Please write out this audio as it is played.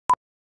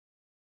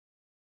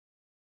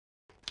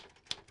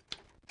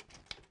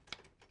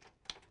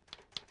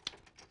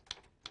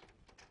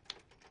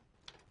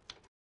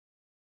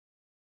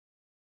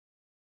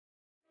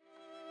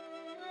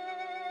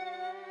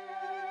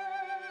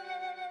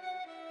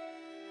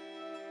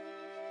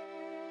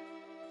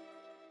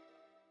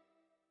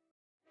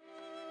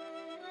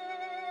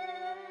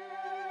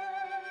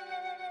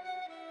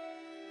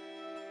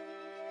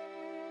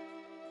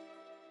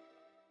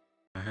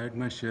had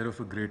my share of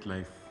a great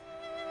life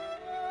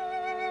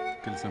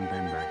till some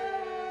time back.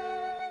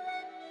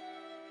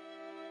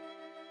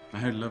 I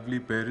had lovely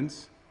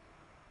parents,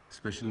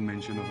 special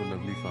mention of a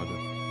lovely father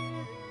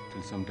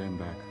till some time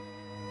back.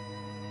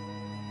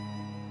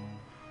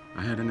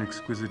 I had an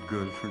exquisite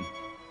girlfriend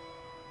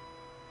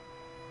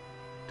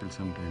till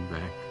some time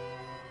back.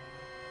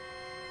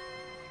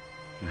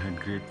 I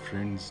had great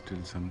friends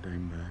till some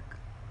time back.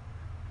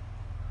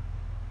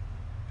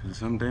 Till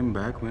some time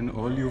back when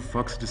all you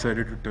fucks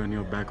decided to turn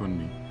your back on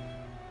me.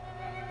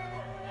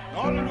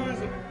 All you do is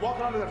walk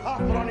around with that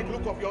half-moronic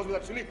look of yours with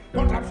that silly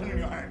contraption in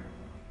your hand.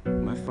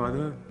 My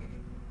father,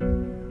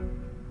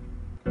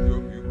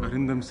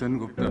 Arindam Sen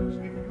Gupta,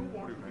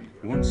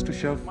 wants to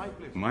shove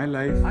my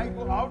life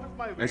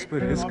as per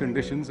his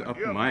conditions up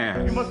my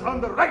ass. You must earn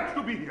the right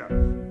to be here.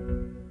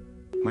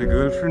 My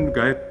girlfriend,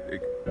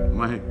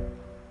 my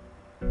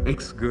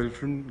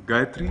ex-girlfriend,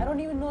 Gayatri. I don't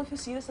even know if you're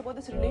serious about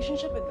this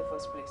relationship in the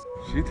first place.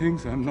 She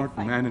thinks I'm not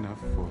man enough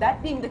for her.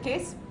 That being the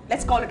case,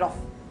 let's call it off.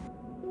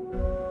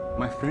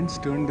 My friends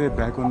turned their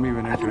back on me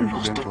when I turned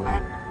to them for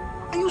help.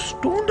 Are you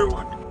stoned or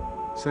what?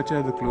 Such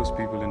are the close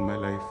people in my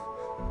life.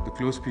 The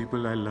close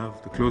people I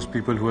love. The close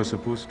people who are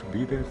supposed to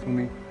be there for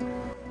me.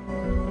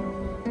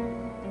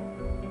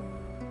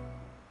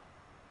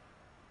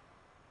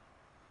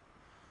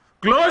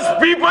 Close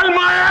people,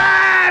 my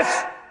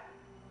ass!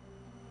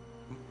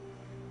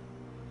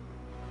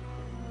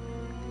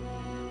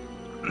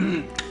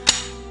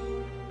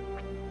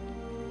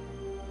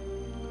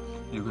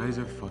 You guys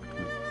have fucked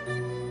me.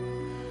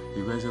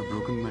 You guys have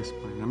broken my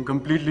spine. I'm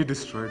completely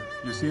destroyed.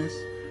 You see this?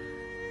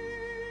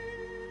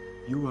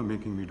 You are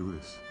making me do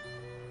this.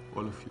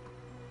 All of you.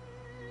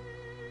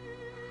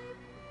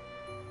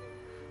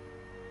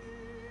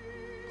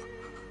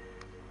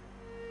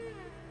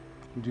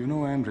 Do you know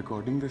why I'm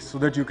recording this? So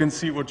that you can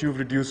see what you've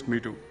reduced me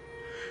to.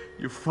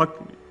 You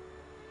fucked me.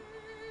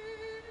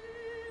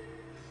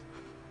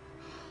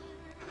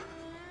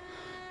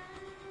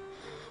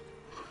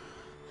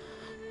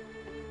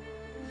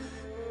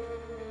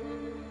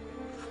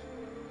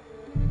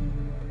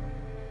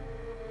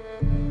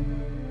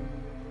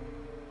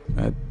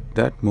 At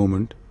that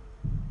moment,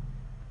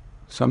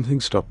 something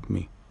stopped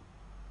me.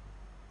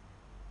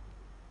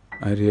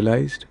 I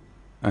realized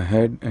I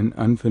had an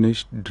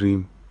unfinished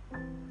dream.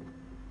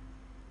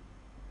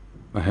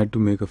 I had to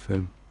make a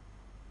film.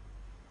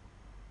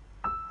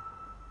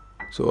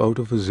 So out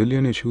of a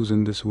zillion issues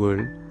in this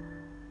world,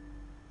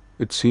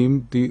 it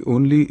seemed the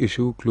only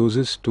issue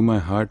closest to my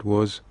heart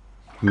was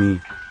me,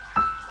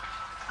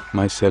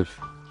 myself.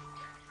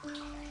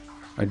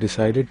 I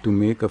decided to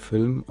make a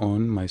film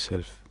on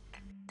myself.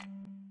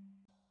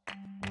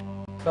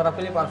 Sir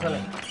आपके लिए parcel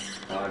है।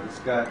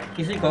 किसका?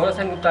 किसी गौरव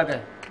सेन गुप्ता का है।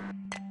 So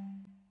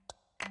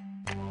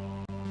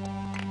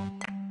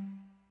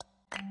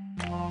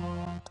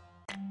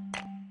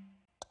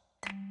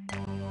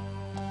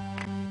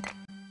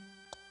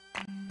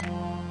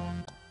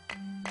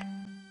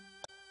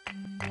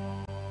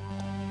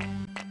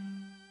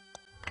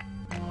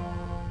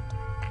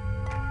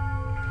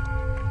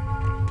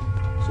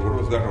what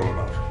was that all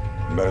about?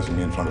 Embarrassing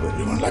me in front of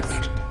everyone like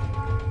that.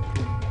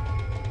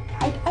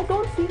 I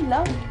don't feel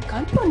love.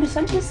 Can't you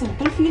understand this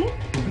simple feeling?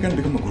 You can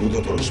become a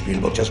Guru or a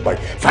Spielberg just by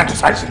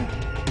fantasizing.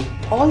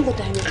 All the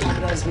time your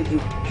camera is with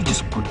you. You're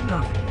just good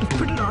enough to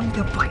fiddle around with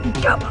your fucking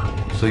camera.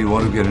 So you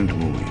want to get into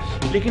movies?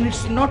 Lekin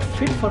it's not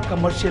fit for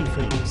commercial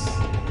films.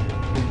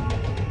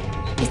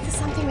 Is there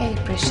something very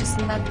precious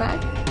in that bag?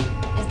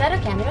 Is that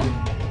a camera?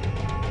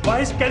 Why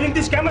is carrying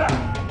this camera?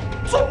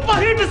 Super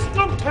hit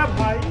script hai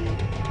bhai.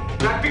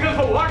 Practical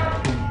for what?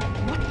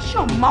 Watch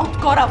your mouth,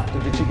 Gaurav.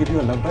 Did she give you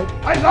a love bite?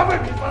 I love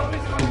it.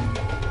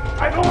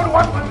 I don't want to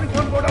watch one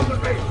go down the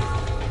drain.